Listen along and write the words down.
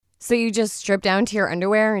So you just strip down to your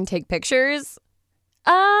underwear and take pictures?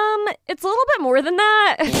 It's a little bit more than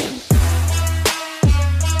that.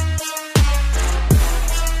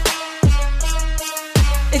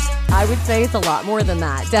 I would say it's a lot more than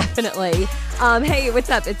that, definitely. Hey,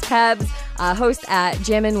 what's up? It's Pebs, host at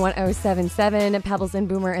Jammin' 1077, Pebbles and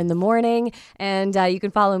Boomer in the morning. And you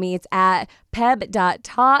can follow me. It's at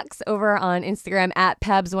peb.talks over on Instagram at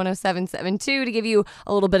Pebs10772 to give you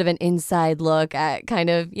a little bit of an inside look at kind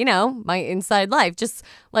of, my inside life, just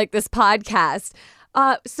like this podcast.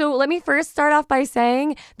 So let me first start off by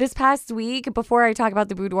saying this past week, before I talk about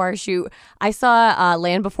the boudoir shoot, I saw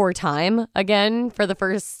Land Before Time again for the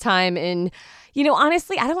first time in,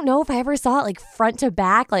 honestly, I don't know if I ever saw it like front to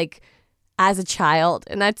back, like as a child.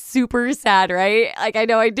 And that's super sad, right? Like, I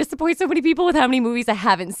know I disappoint so many people with how many movies I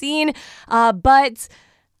haven't seen, but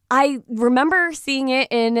I remember seeing it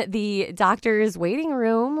in the doctor's waiting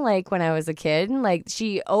room, like when I was a kid. Like,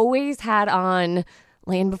 she always had on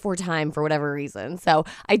Land Before Time for whatever reason. So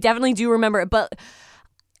I definitely do remember it. But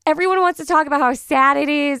everyone wants to talk about how sad it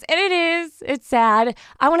is. And it is. It's sad.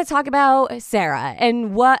 I want to talk about Sarah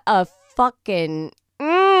and what a fucking,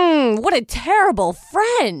 what a terrible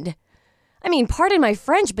friend. I mean, pardon my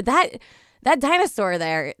French, but that dinosaur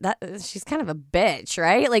there, she's kind of a bitch,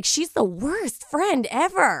 right? Like, she's the worst friend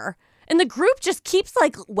ever. And the group just keeps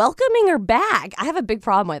like welcoming her back. I have a big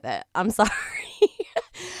problem with it. I'm sorry.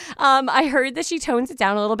 I heard that she tones it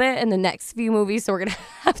down a little bit in the next few movies, so we're going to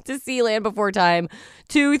have to see Land Before Time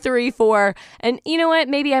 2, 3, 4. And you know what?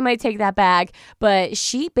 Maybe I might take that back. But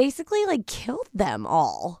she basically like killed them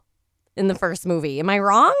all in the first movie. Am I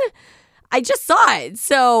wrong? I just saw it.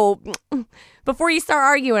 So before you start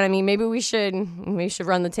arguing, I mean, maybe we should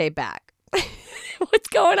run the tape back. What's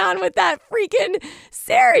going on with that freaking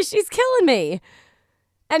Sarah? She's killing me.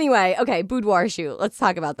 Anyway, okay, boudoir shoot. Let's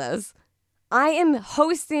talk about this. I am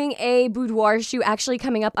hosting a boudoir shoot actually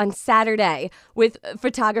coming up on Saturday with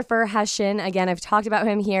photographer Hashin. Again, I've talked about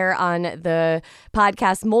him here on the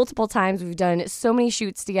podcast multiple times. We've done so many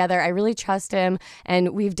shoots together. I really trust him. And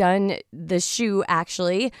we've done the shoot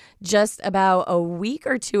actually just about a week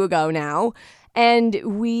or two ago now. And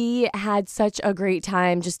we had such a great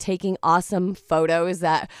time just taking awesome photos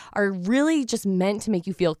that are really just meant to make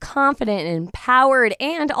you feel confident and empowered.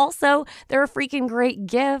 And also, they're a freaking great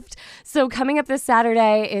gift. So coming up this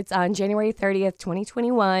Saturday, it's on January 30th,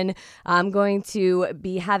 2021. I'm going to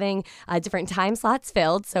be having different time slots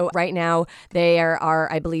filled. So right now, there are,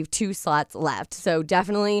 I believe, 2 slots left. So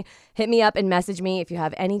definitely hit me up and message me if you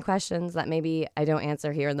have any questions that maybe I don't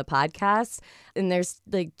answer here in the podcast. And there's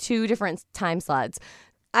like 2 different time slots.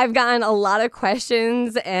 I've gotten a lot of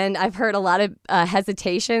questions and I've heard a lot of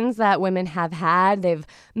hesitations that women have had. They've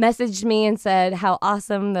messaged me and said how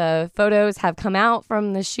awesome the photos have come out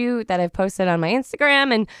from the shoot that I've posted on my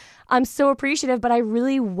Instagram. And I'm so appreciative, but I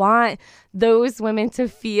really want those women to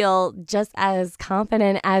feel just as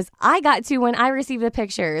confident as I got to when I received the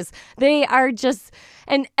pictures. They are just,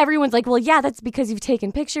 and everyone's like, well, yeah, that's because you've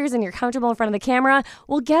taken pictures and you're comfortable in front of the camera.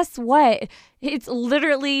 Well, guess what? It's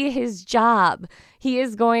literally his job. He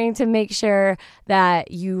is going to make sure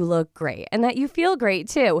that you look great and that you feel great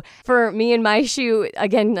too. For me and my shoot,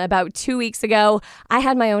 again, about 2 weeks ago, I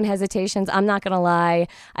had my own hesitations. I'm not going to lie.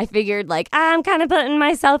 I figured like, I'm kind of putting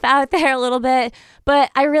myself out there a little bit,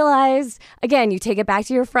 but I realized, again, you take it back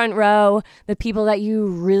to your front row, the people that you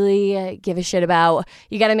really give a shit about,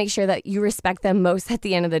 you got to make sure that you respect them most at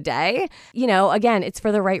the end of the day. Again, it's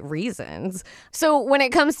for the right reasons. So when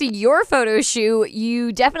it comes to your photo shoot,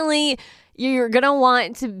 you're going to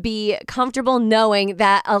want to be comfortable knowing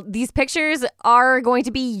that these pictures are going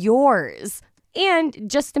to be yours. And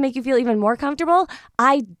just to make you feel even more comfortable,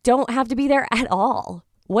 I don't have to be there at all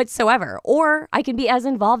whatsoever, or I can be as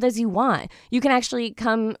involved as you want. You can actually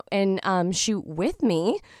come and shoot with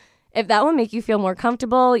me. If that will make you feel more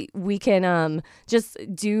comfortable, we can just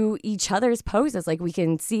do each other's poses. Like, we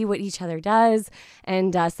can see what each other does,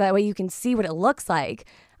 and so that way you can see what it looks like.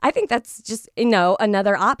 I think that's just,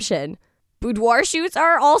 another option. Boudoir shoots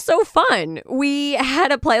are also fun. We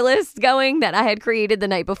had a playlist going that I had created the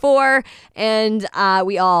night before, and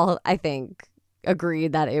we all, I think,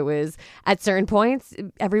 agreed that it was, at certain points,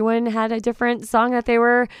 everyone had a different song that they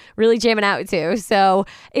were really jamming out to. So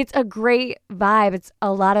it's a great vibe. It's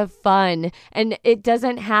a lot of fun, and it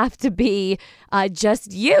doesn't have to be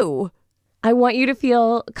just you. I want you to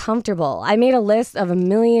feel comfortable. I made a list of a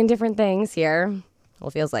million different things here. Well,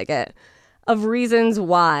 it feels like it. Of reasons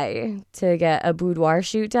why to get a boudoir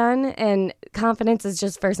shoot done. And confidence is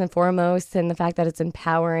just first and foremost, and the fact that it's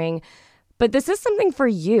empowering. But this is something for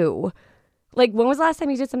you. Like, when was the last time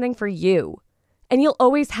you did something for you? And you'll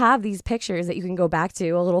always have these pictures that you can go back to,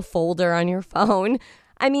 a little folder on your phone.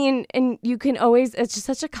 I mean, and you can always, it's just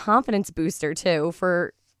such a confidence booster too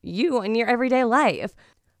for you in your everyday life.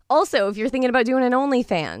 Also, if you're thinking about doing an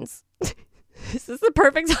OnlyFans, this is the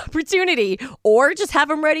perfect opportunity, or just have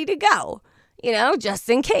them ready to go, just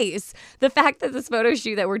in case. The fact that this photo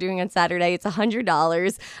shoot that we're doing on Saturday, it's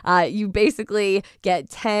 $100. You basically get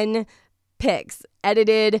 10 pics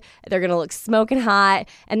edited. They're going to look smoking hot,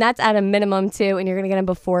 and that's at a minimum too, and you're going to get them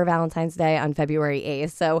before Valentine's Day on February 8th.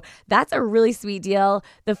 So that's a really sweet deal.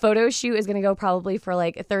 The photo shoot is going to go probably for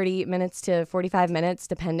like 30 minutes to 45 minutes,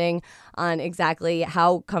 depending on exactly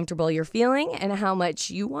how comfortable you're feeling and how much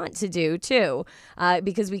you want to do too,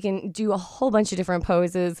 because we can do a whole bunch of different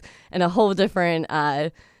poses and a whole different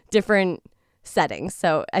settings.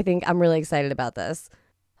 So I think I'm really excited about this.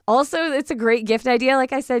 Also, it's a great gift idea,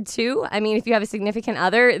 like I said, too. I mean, if you have a significant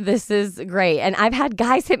other, this is great. And I've had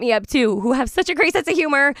guys hit me up, too, who have such a great sense of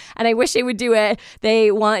humor, and I wish they would do it.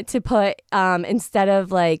 They want to put, instead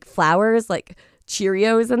of, like, flowers, like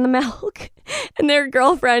Cheerios in the milk. And their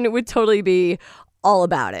girlfriend would totally be all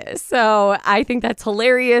about it. So I think that's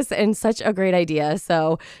hilarious and such a great idea.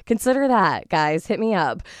 So consider that, guys. Hit me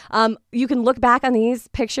up. You can look back on these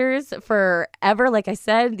pictures forever. Like I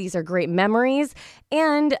said, these are great memories.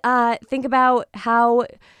 And think about how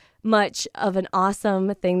much of an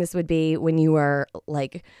awesome thing this would be when you were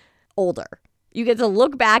like older. You get to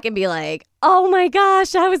look back and be like, oh my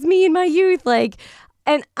gosh, that was me in my youth.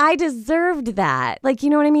 And I deserved that. You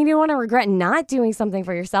know what I mean? You don't want to regret not doing something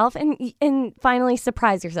for yourself and finally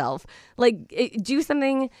surprise yourself. Do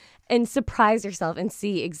something and surprise yourself and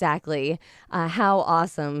see exactly how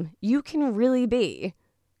awesome you can really be.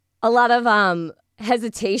 A lot of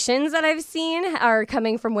hesitations that I've seen are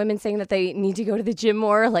coming from women saying that they need to go to the gym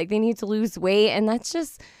more, they need to lose weight. And that's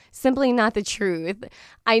just simply not the truth.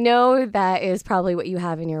 I know that is probably what you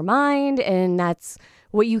have in your mind, and that's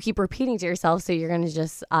what you keep repeating to yourself, so you're going to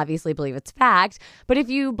just obviously believe it's fact. But if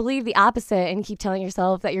you believe the opposite and keep telling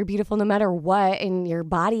yourself that you're beautiful no matter what, and your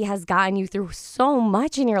body has gotten you through so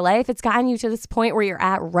much in your life, it's gotten you to this point where you're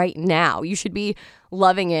at right now. You should be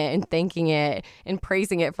loving it and thanking it and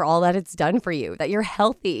praising it for all that it's done for you, that you're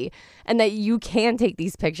healthy and that you can take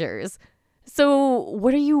these pictures. So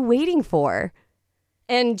what are you waiting for?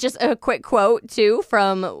 And just a quick quote, too,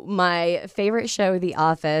 from my favorite show, The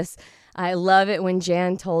Office. I love it when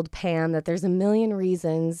Jan told Pam that there's a million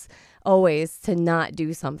reasons always to not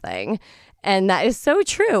do something. And that is so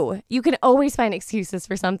true. You can always find excuses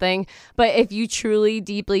for something. But if you truly,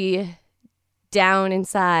 deeply down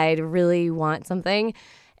inside really want something,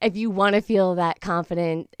 if you want to feel that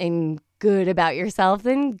confident and good about yourself,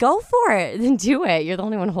 then go for it. Then do it. You're the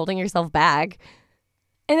only one holding yourself back.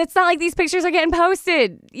 And it's not like these pictures are getting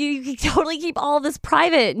posted. You can totally keep all of this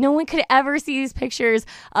private. No one could ever see these pictures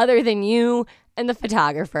other than you and the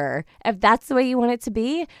photographer. If that's the way you want it to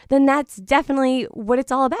be, then that's definitely what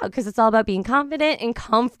it's all about, because it's all about being confident and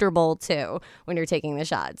comfortable too when you're taking the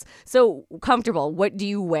shots. So comfortable, what do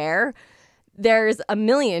you wear? There's a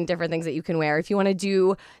million different things that you can wear. If you want to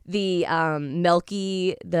do the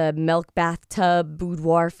milk bathtub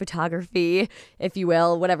boudoir photography, if you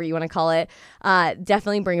will, whatever you want to call it,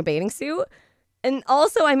 definitely bring a bathing suit. And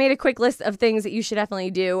also, I made a quick list of things that you should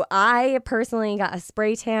definitely do. I personally got a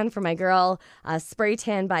spray tan for my girl, Spray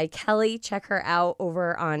Tan by Kelly. Check her out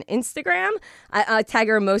over on Instagram. I tag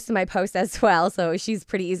her in most of my posts as well, so she's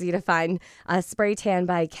pretty easy to find. Spray Tan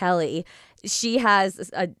by Kelly. She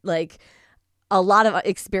has a lot of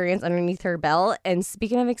experience underneath her belt. And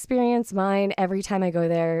speaking of experience, mine, every time I go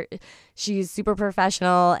there, she's super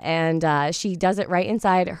professional, and she does it right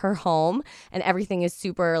inside her home, and everything is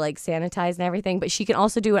super sanitized and everything, but she can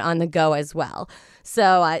also do it on the go as well.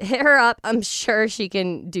 So hit her up. I'm sure she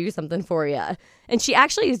can do something for you. And she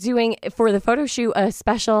actually is doing, for the photo shoot, a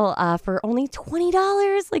special for only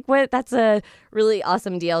 $20. That's a really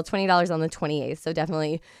awesome deal. $20 on the 28th. So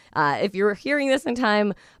definitely, if you're hearing this in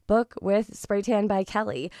time, book with Spray Tan by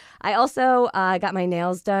Kelly. I also got my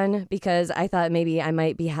nails done because I thought maybe I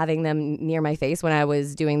might be having them near my face when I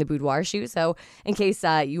was doing the boudoir shoot. So in case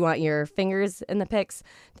you want your fingers in the pics,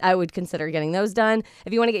 I would consider getting those done.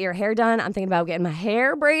 If you want to get your hair done, I'm thinking about getting my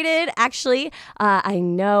hair braided. Actually, I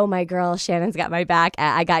know my girl Shannon's got my back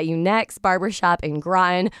at I Got You Next Barbershop in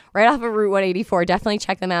Groton, right off of Route 184. Definitely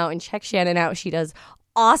check them out and check Shannon out. She does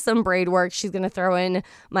awesome braid work. She's going to throw in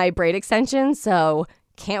my braid extensions. So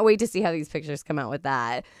can't wait to see how these pictures come out with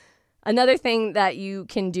that. Another thing that you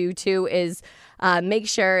can do too is make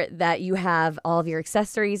sure that you have all of your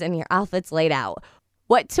accessories and your outfits laid out.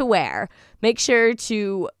 What to wear. Make sure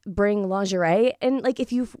to bring lingerie. And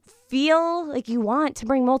if you feel like you want to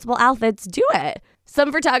bring multiple outfits, do it.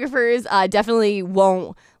 Some photographers definitely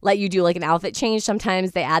won't let you do like an outfit change.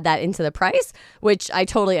 Sometimes they add that into the price, which I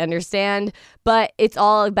totally understand. But it's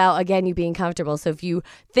all about, again, you being comfortable. So if you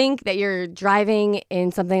think that you're driving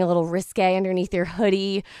in something a little risque underneath your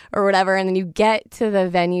hoodie or whatever, and then you get to the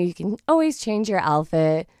venue, you can always change your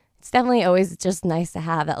outfit. It's definitely always just nice to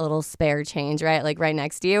have that little spare change, right? Like right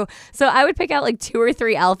next to you. So I would pick out like 2 or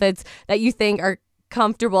 3 outfits that you think are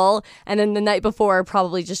comfortable, and then the night before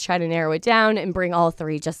probably just try to narrow it down and bring all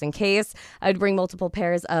 3 just in case. I would bring multiple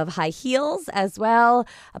pairs of high heels as well.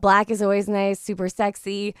 Black is always nice, super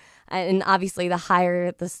sexy, and obviously the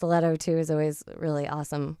higher the stiletto too is always really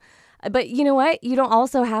awesome. But you know what? You don't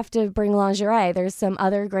also have to bring lingerie. There's some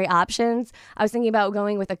other great options. I was thinking about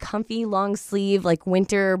going with a comfy long sleeve like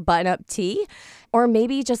winter button-up tee, or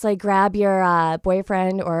maybe just like grab your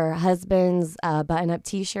boyfriend or husband's button-up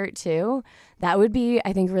t-shirt too. That would be,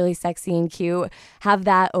 I think, really sexy and cute. Have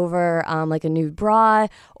that over like a nude bra,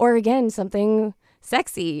 or again, something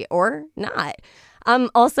sexy or not.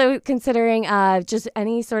 I'm also considering just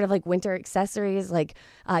any sort of like winter accessories, like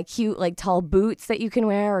cute like tall boots that you can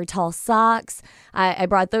wear or tall socks. I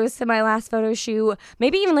brought those to my last photo shoot.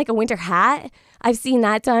 Maybe even like a winter hat. I've seen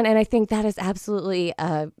that done, and I think that is absolutely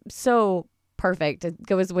so perfect. It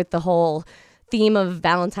goes with the whole theme of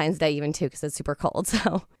Valentine's Day even too, because it's super cold.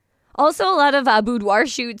 So also a lot of boudoir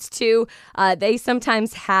shoots too. They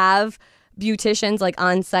sometimes have beauticians like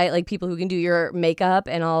on site, like people who can do your makeup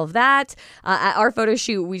and all of that. At our photo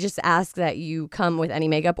shoot, we just ask that you come with any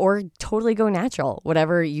makeup or totally go natural,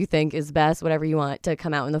 whatever you think is best, whatever you want to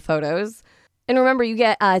come out in the photos. And remember, you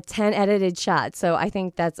get 10 edited shots. So I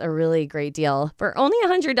think that's a really great deal for only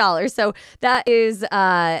 $100. So that is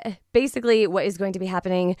basically what is going to be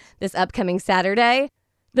happening this upcoming Saturday.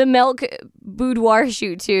 The Milk Boudoir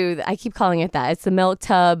shoot, too. I keep calling it that. It's the Milk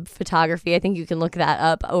Tub Photography. I think you can look that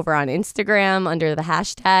up over on Instagram under the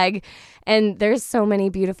hashtag. And there's so many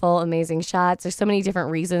beautiful, amazing shots. There's so many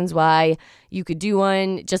different reasons why you could do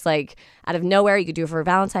one. Just like out of nowhere, you could do it for a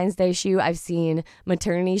Valentine's Day shoot. I've seen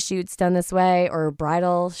maternity shoots done this way, or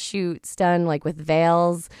bridal shoots done like with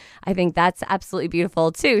veils. I think that's absolutely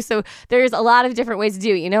beautiful, too. So there's a lot of different ways to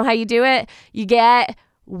do it. You know how you do it? You get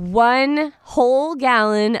 1 whole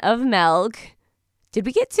gallon of milk. Did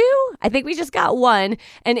we get 2? I think we just got 1.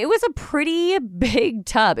 And it was a pretty big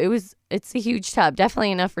tub. It's a huge tub,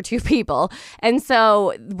 definitely enough for 2 people. And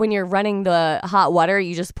so when you're running the hot water,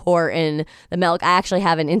 you just pour in the milk. I actually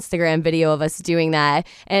have an Instagram video of us doing that.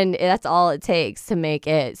 And that's all it takes to make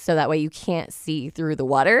it so that way you can't see through the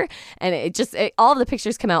water. And all of the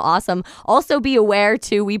pictures come out awesome. Also be aware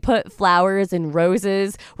too, we put flowers and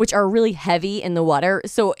roses, which are really heavy in the water.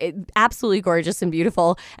 So absolutely gorgeous and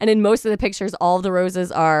beautiful. And in most of the pictures, all of the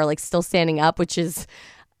roses are like still standing up, which is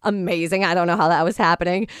amazing. I don't know how that was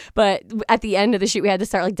happening, but at the end of the shoot, we had to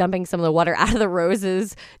start like dumping some of the water out of the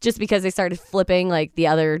roses just because they started flipping like the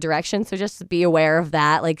other direction. So just be aware of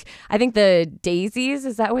that. Like, I think the daisies,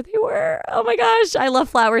 is that what they were? Oh my gosh, I love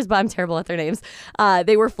flowers, but I'm terrible at their names.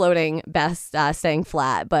 They were floating best, staying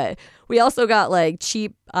flat, but we also got like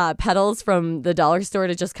cheap petals from the dollar store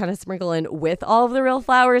to just kind of sprinkle in with all of the real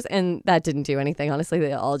flowers, and that didn't do anything. Honestly,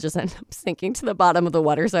 they all just end up sinking to the bottom of the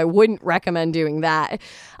water, so I wouldn't recommend doing that.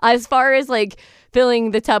 As far as like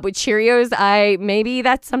filling the tub with Cheerios, maybe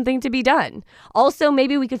that's something to be done. Also,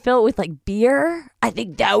 maybe we could fill it with like beer. I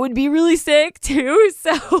think that would be really sick too.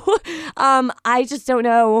 So I just don't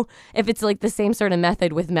know if it's like the same sort of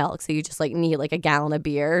method with milk. So you just like need like a gallon of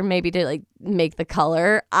beer maybe to like make the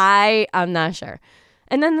color. I'm not sure.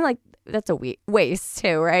 And then like that's a waste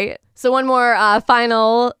too, right? So one more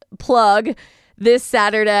final plug. This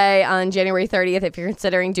Saturday on January 30th, if you're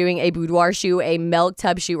considering doing a boudoir shoot, a milk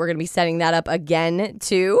tub shoot, we're going to be setting that up again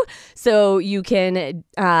too. So you can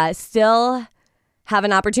still have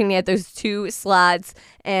an opportunity at those 2 slots,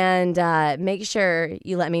 and make sure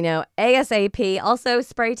you let me know ASAP. Also,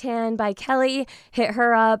 Spray Tan by Kelly. Hit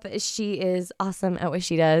her up. She is awesome at what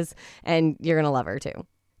she does, and you're going to love her too.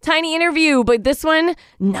 Tiny interview, but this one,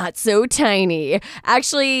 not so tiny.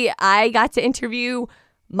 Actually, I got to interview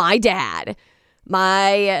my dad.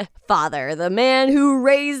 My father, the man who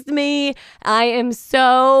raised me. I am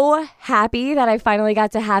so happy that I finally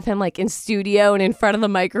got to have him like in studio and in front of the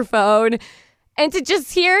microphone and to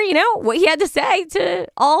just hear, what he had to say to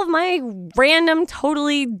all of my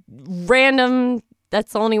totally random,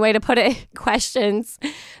 that's the only way to put it, questions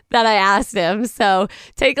that I asked him. So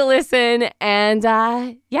take a listen and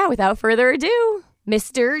without further ado,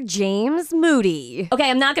 Mr. James Moody. Okay,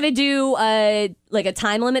 I'm not gonna do a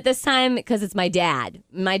time limit this time because it's my dad.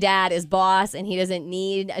 My dad is boss and he doesn't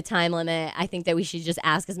need a time limit. I think that we should just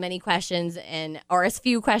ask as many questions or as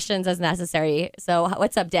few questions as necessary. So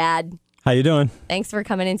what's up, Dad? How you doing? Thanks for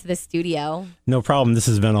coming into the studio. No problem. This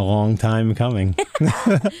has been a long time coming.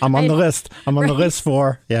 I'm on the list. I'm on the list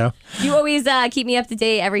for, You always keep me up to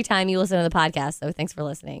date every time you listen to the podcast, so thanks for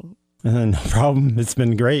listening. No problem. It's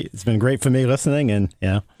been great. It's been great for me listening, and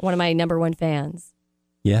one of my number one fans.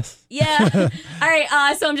 Yes. Yeah. All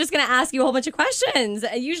right. So I'm just going to ask you a whole bunch of questions.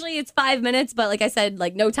 Usually it's 5 minutes, but like I said,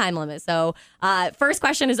 no time limit. So first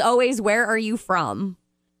question is always, where are you from?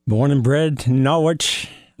 Born and bred in Norwich.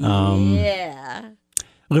 Yeah.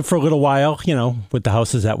 Lived for a little while, with the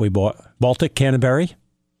houses that we bought. Baltic, Canterbury.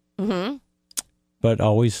 Mm-hmm. But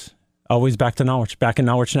always back to Norwich. Back in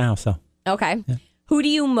Norwich now, so. Okay. Yeah. Who do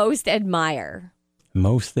you most admire?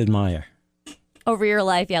 Most admire. Over your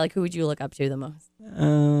life, who would you look up to the most?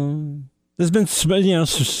 There's been,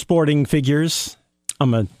 sporting figures.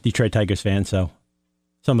 I'm a Detroit Tigers fan, so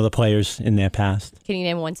some of the players in their past. Can you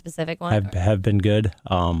name one specific one? Have been good.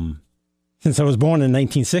 Since I was born in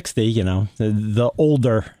 1960, the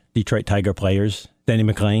older Detroit Tiger players, Denny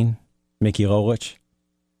McLain, Mickey Lolich,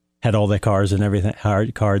 had all their cards and everything.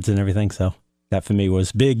 So that for me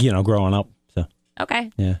was big, growing up. So.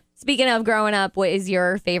 Okay. Yeah. Speaking of growing up, what is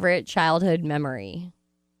your favorite childhood memory?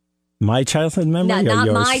 My childhood memory? Not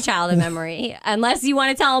yours? My childhood memory. Unless you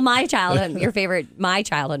want to tell my childhood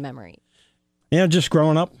memory. Yeah, just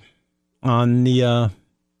growing up on the,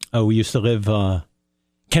 we used to live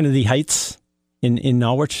Kennedy Heights in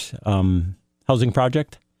Norwich, housing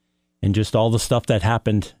project, and just all the stuff that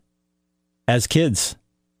happened as kids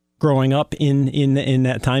growing up in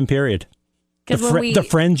that time period. The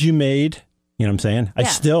friends you made. You know what I'm saying?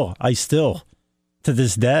 Yeah. I still, to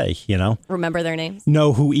this day, remember their names?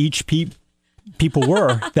 Know who each people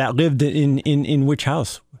were that lived in which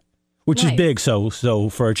house, which is big. So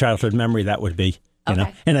for a childhood memory, that would be,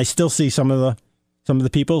 know. And I still see some of the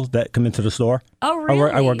people that come into the store. Oh,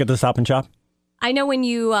 really? I work at the Stop and Shop. I know when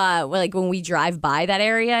you, when we drive by that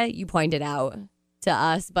area, you pointed out to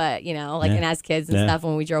us, but and as kids and stuff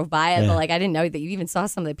when we drove by it, but I didn't know that you even saw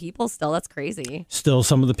some of the people still. That's crazy. Still,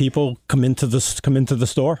 some of the people come into the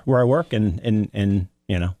store where I work, and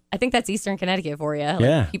I think that's Eastern Connecticut for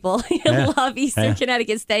you. People love Eastern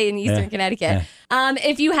Connecticut. Stay in Eastern Connecticut. Yeah.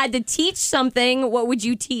 If you had to teach something, what would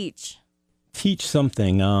you teach? Teach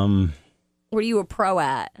something. What are you a pro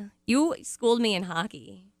at? You schooled me in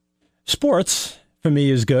hockey. Sports for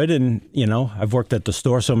me is good, and I've worked at the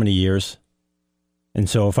store so many years. And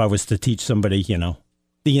so if I was to teach somebody,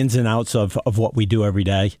 the ins and outs of what we do every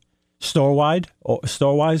day,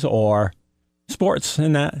 store-wise or sports,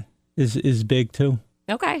 and that is big too.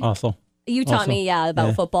 Okay. Also. You taught me,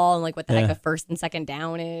 about football and what the heck a first and second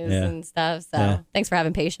down is and stuff. So thanks for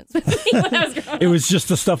having patience with me when I was growing up. It was just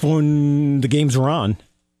the stuff when the games were on.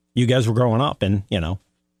 You guys were growing up and, the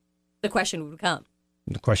question would come.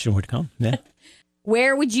 The question would come, yeah.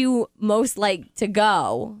 Where would you most like to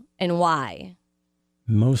go and why?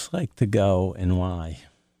 Most like to go and why?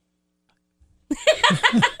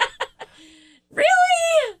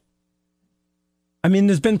 Really? I mean,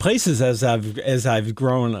 there's been places as I've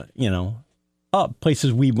grown, up,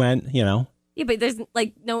 places we went, Yeah, but there's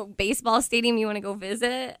no baseball stadium you want to go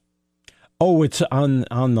visit? Oh, it's on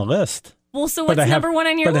the list. Well, so what's number one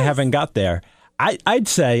on your list? But I haven't got there. I'd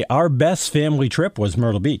say our best family trip was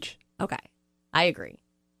Myrtle Beach. Okay, I agree.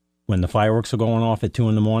 When the fireworks were going off at 2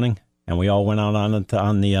 a.m. and we all went out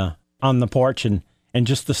on the porch and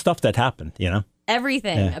just the stuff that happened,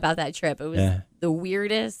 Everything about that trip. It was the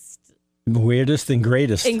weirdest and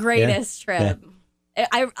greatest trip.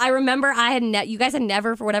 Yeah. I remember you guys had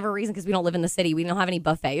never, for whatever reason, because we don't live in the city, we don't have any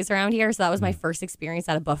buffets around here. So that was my first experience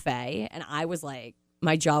at a buffet. And I was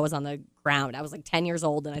my jaw was on the ground. I was 10 years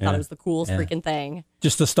old and I thought it was the coolest freaking thing.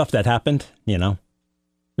 Just the stuff that happened,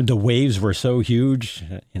 The waves were so huge,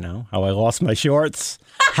 how I lost my shorts.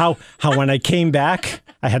 How when I came back,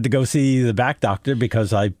 I had to go see the back doctor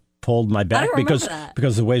because I pulled my back because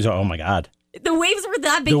the waves are, oh my God. The waves were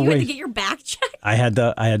that big. You had to get your back checked. I had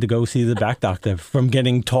to go see the back doctor from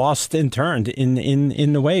getting tossed and turned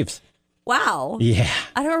in the waves. Wow. Yeah.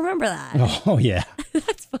 I don't remember that. Oh yeah.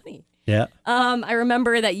 That's funny. Yeah. I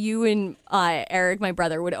remember that you and Eric, my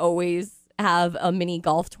brother, would always have a mini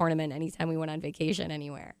golf tournament anytime we went on vacation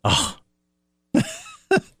anywhere. Oh.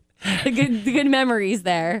 the good memories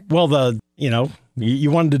there. Well,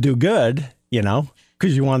 you wanted to do good,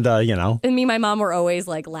 because you wanted to, And me and my mom were always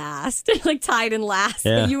like last, like tied in last.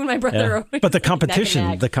 Yeah, You and my brother yeah. are always But the like, neck and competition,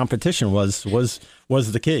 neck. the competition was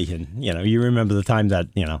the key. And you remember the time that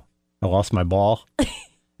I lost my ball.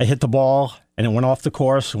 I hit the ball and it went off the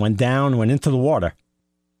course, went down, went into the water.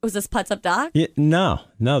 Was this Putts Up Doc? Yeah, no,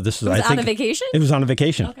 this was. Was I it think on a vacation? It was on a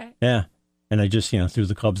vacation. Okay. Yeah. And I just, threw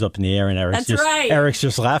the clubs up in the air, and That's right. Eric's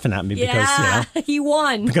just laughing at me Yeah, he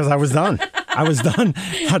won. because I was done. I was done.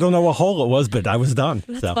 I don't know what hole it was, but I was done.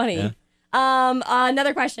 That's funny. Yeah.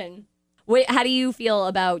 Another question. How do you feel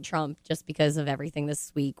about Trump just because of everything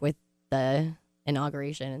this week with the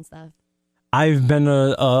inauguration and stuff? I've been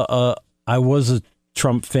I was a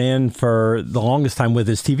Trump fan for the longest time with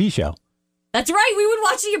his TV show. That's right. We would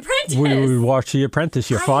watch The Apprentice. We would watch The Apprentice.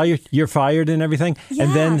 You're fired and everything. Yeah,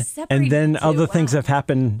 and then separated too. other things Wow. have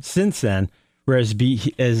happened since then. Whereas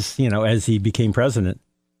as he became president,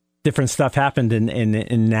 different stuff happened,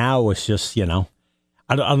 and now it's just I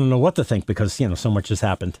don't know what to think because so much has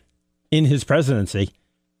happened in his presidency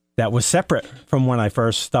that was separate from when I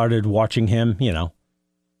first started watching him.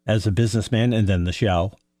 As a businessman, and then the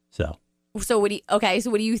show. So what do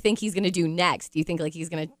you think he's going to do next? Do you think like he's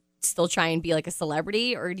going to still try and be like a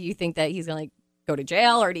celebrity, or do you think that he's going to like go to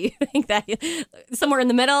jail, or do you think that somewhere in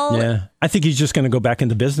the middle? Yeah, I think he's just going to go back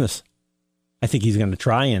into business. I think he's going to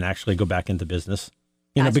try and actually go back into business,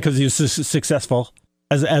 Gotcha. because he was successful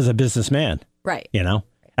as a businessman. Right.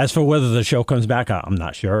 As for whether the show comes back, I'm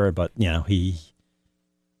not sure, but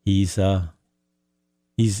he's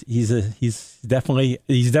definitely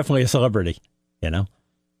a celebrity.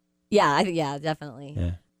 Yeah, definitely.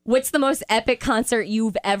 Yeah. What's the most epic concert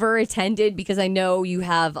you've ever attended? Because I know you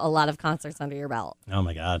have a lot of concerts under your belt. Oh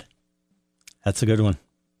my God, that's a good one.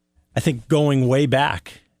 I think going way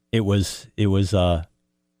back, it was AC/DC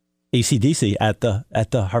at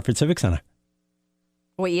the Hartford Civic Center.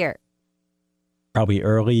 What year? Probably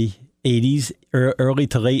early 80s, early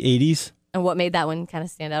to late 80s. And what made that one kind of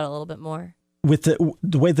stand out a little bit more? With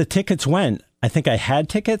the way the tickets went, I think I had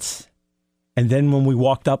tickets. And then when we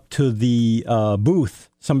walked up to the booth,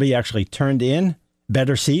 somebody actually turned in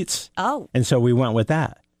better seats. Oh. And so we went with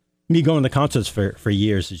that. Me going to concerts for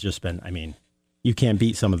years has just been, you can't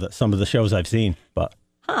beat some of the shows I've seen, but.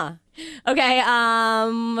 Huh. Okay,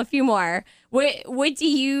 a few more. What do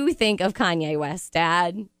you think of Kanye West,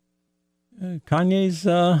 Dad? Kanye's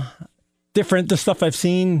different. The stuff I've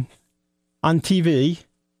seen on TV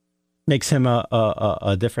makes him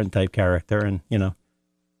a different type character, and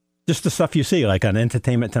just the stuff you see like on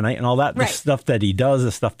Entertainment Tonight and all that, Right. the stuff that he does,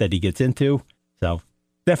 the stuff that he gets into. So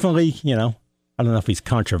definitely, I don't know if he's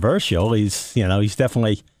controversial. He's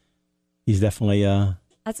definitely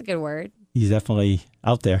That's a good word. he's definitely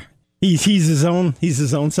out there. He's his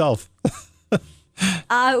own self.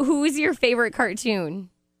 Who is your favorite cartoon?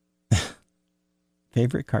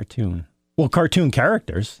 Favorite cartoon? Well, cartoon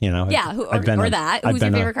characters, Yeah, Who's your favorite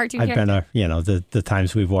cartoon character? The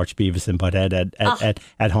times we've watched Beavis and Butthead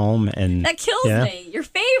at home, and That kills me. Your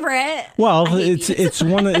favorite. well, I hate it's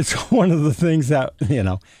one of the things that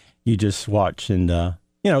you just watch, and it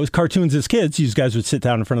was cartoons as kids. You guys would sit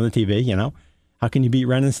down in front of the TV. How can you beat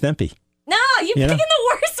Ren and Stimpy? No, you're picking the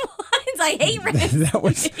worst ones. I hate Ren and That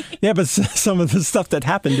was Stimpy. but some of the stuff that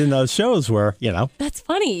happened in those shows were That's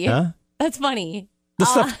funny. Huh? That's funny.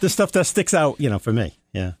 the stuff that sticks out for me.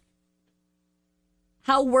 Yeah.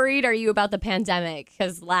 How worried are you about the pandemic?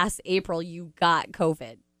 Because last April you got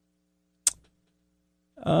COVID.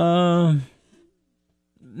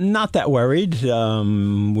 Not that worried.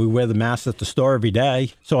 We wear the mask at the store every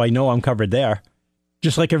day, so I know I'm covered there,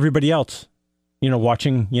 just like everybody else.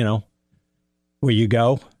 Watching, where you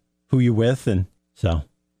go, who you with, and so.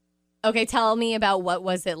 Okay, tell me about what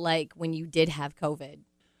was it like when you did have COVID?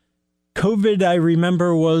 COVID, I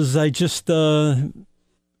remember, was I just a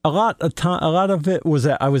lot of it was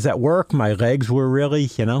that I was at work. My legs were really,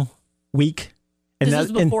 weak. And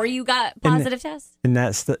This was before you got positive test? And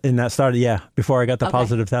that started, before I got the Okay.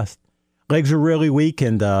 positive test. Legs were really weak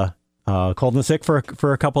and cold and sick for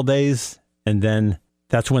a couple days, and then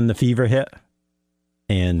that's when the fever hit,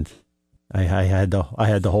 and I had the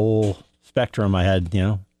whole spectrum. I had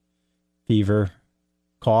fever,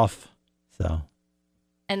 cough, so.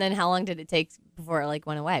 And then how long did it take before it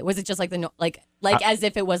went away? Was it just as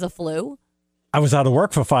if it was a flu? I was out of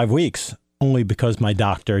work for 5 weeks only because my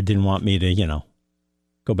doctor didn't want me to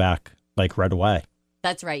go back right away.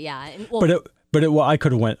 That's right, yeah. And,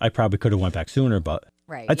 I probably could have went back sooner, but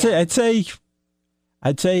right, I'd say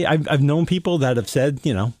I've known people that have said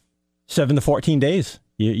 7 to 14 days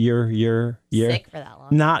you're sick for that long.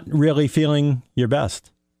 not really feeling your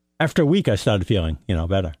best. After a week I started feeling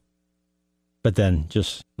better, but then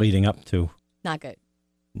just leading up to Not good.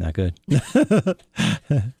 Not good.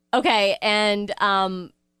 Okay, and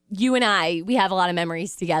you and we have a lot of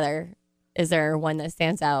memories together. Is there one that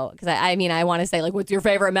stands out? Because I mean, I want to say like, what's your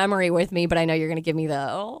favorite memory with me? But I know you're going to give me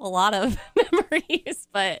a lot of memories.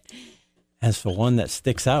 But As for one that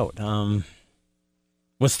sticks out,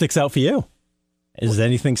 what sticks out for you? Does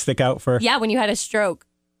anything stick out for? yeah, when you had a stroke.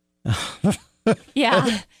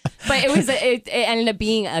 Yeah, but it ended up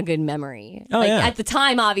being a good memory. Oh, yeah. At the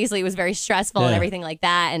time, obviously, it was very stressful and Yeah. everything like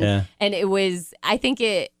that, and and it was. I think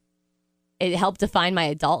it helped define my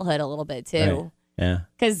adulthood a little bit too. Right. Yeah.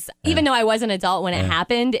 Because even though I was an adult when it Yeah.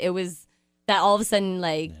 happened, it was that all of a sudden,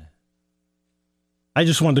 like, I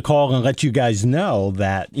just wanted to call and let you guys know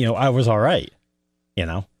that, I was all right.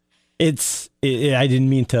 I didn't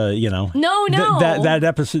mean to, no. that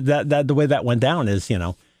episode, that the way that went down is,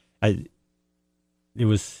 I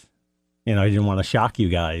didn't want to shock you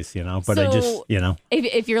guys, but I just, So,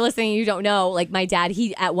 if you're listening, you don't know, like my dad,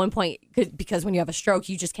 he at one point, because when you have a stroke,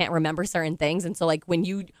 you just can't remember certain things. And so like when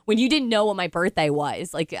you didn't know what my birthday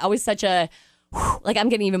was, like I was such a, like I'm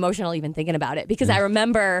getting even emotional even thinking about it because I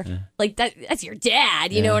remember like that's your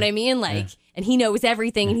dad, you know what I mean? Like, and he knows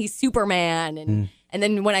everything and he's Superman. And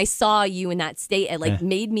then when I saw you in that state, it like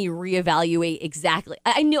made me reevaluate exactly.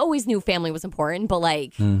 I always knew family was important, but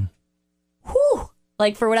like, whew,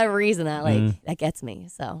 like for whatever reason that gets me.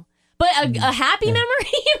 So, but a happy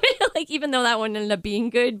memory, like even though that one ended up being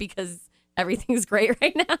good because everything's great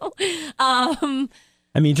right now. I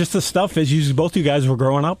mean, just the stuff as both you guys were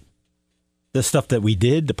growing up, the stuff that we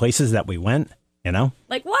did, the places that we went,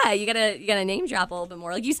 like what? You gotta name drop a little bit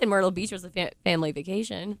more. Like you said, Myrtle Beach was a family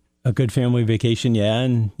vacation. A good family vacation, yeah,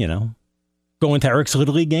 and going to Eric's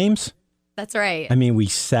Little League games. That's right. I mean, we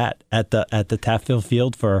sat at the Taftfield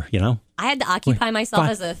Field for I had to occupy myself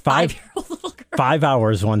as a 5-year-old little girl. 5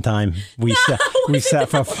 hours one time. We sat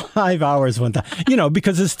for 5 hours one time.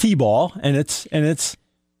 Because it's T-ball and it's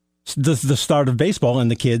the start of baseball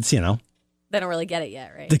and the kids, They don't really get it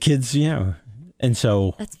yet, right? the kids, and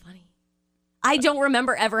so That's funny. I don't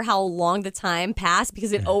remember ever how long the time passed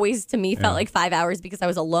because it always to me felt like 5 hours because I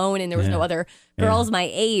was alone and there was no other girls my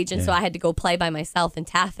age, and so I had to go play by myself in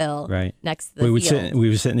Taftfield, right next to the we would field. we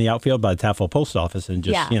would sit in the outfield by the Taftfield post office and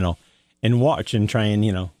just and watch and try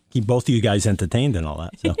and keep both of you guys entertained and all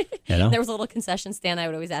that. So There was a little concession stand. I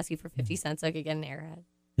would always ask you for 50 cents so I could get an Airhead.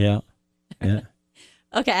 yeah.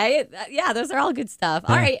 Okay. Yeah, those are all good stuff.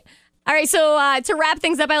 All right. So to wrap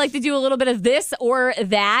things up, I like to do a little bit of this or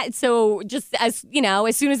that. So just as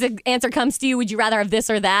soon as the answer comes to you, would you rather have this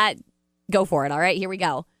or that? Go for it. All right, here we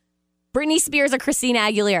go. Britney Spears or Christina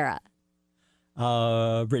Aguilera?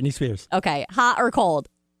 Britney Spears. Okay. Hot or cold?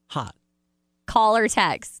 Hot. Call or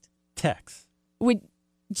text? Text. Would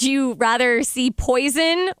you rather see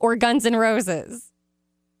Poison or Guns N' Roses?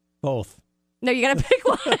 Both. No, you got to pick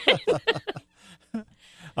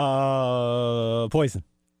one. Poison.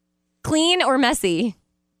 Clean or messy?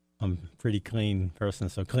 I'm a pretty clean person,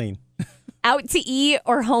 so clean. Out to eat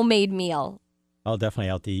or homemade meal? I'll definitely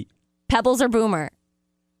out to eat. Pebbles or Boomer?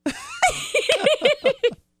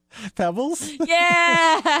 Pebbles?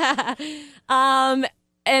 Yeah. And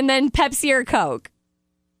then Pepsi or Coke?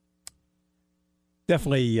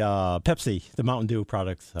 Definitely Pepsi. The Mountain Dew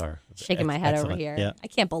products are Shaking my head excellent. over here. Yeah. I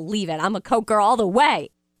can't believe it. I'm a Coke girl all the way.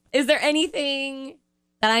 Is there anything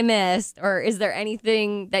that I missed, or is there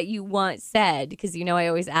anything that you want said? Because I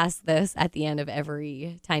always ask this at the end of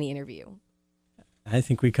every tiny interview. I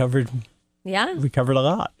think we covered Yeah? a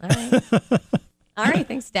lot. All right. All right.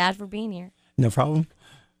 Thanks, Dad, for being here. No problem.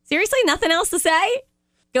 Seriously, nothing else to say?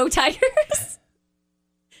 Go Tigers?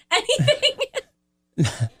 Anything?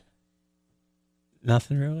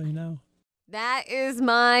 Nothing really, no. That is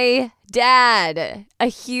my dad. A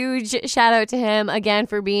huge shout out to him again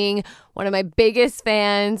for being one of my biggest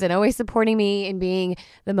fans and always supporting me and being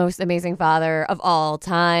the most amazing father of all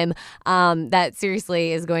time. That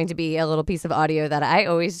seriously is going to be a little piece of audio that I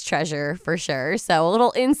always treasure for sure. So a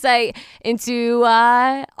little insight into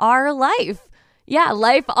our life. Yeah,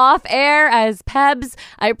 life off air as Pebs.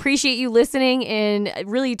 I appreciate you listening and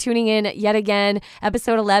really tuning in yet again.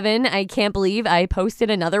 Episode 11. I can't believe I posted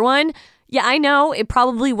another one. Yeah, I know it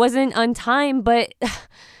probably wasn't on time, but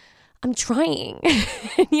I'm trying.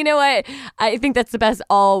 You know what? I think that's the best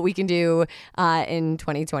all we can do in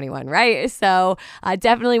 2021, right? So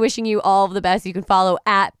definitely wishing you all of the best. You can follow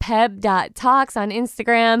at peb.talks on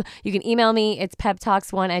Instagram. You can email me. It's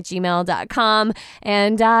pebtalks1@gmail.com.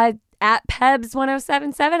 And at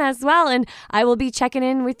Pebs1077 as well. And I will be checking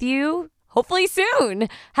in with you hopefully soon.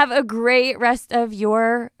 Have a great rest of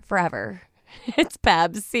your forever. It's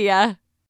Pebs. See ya.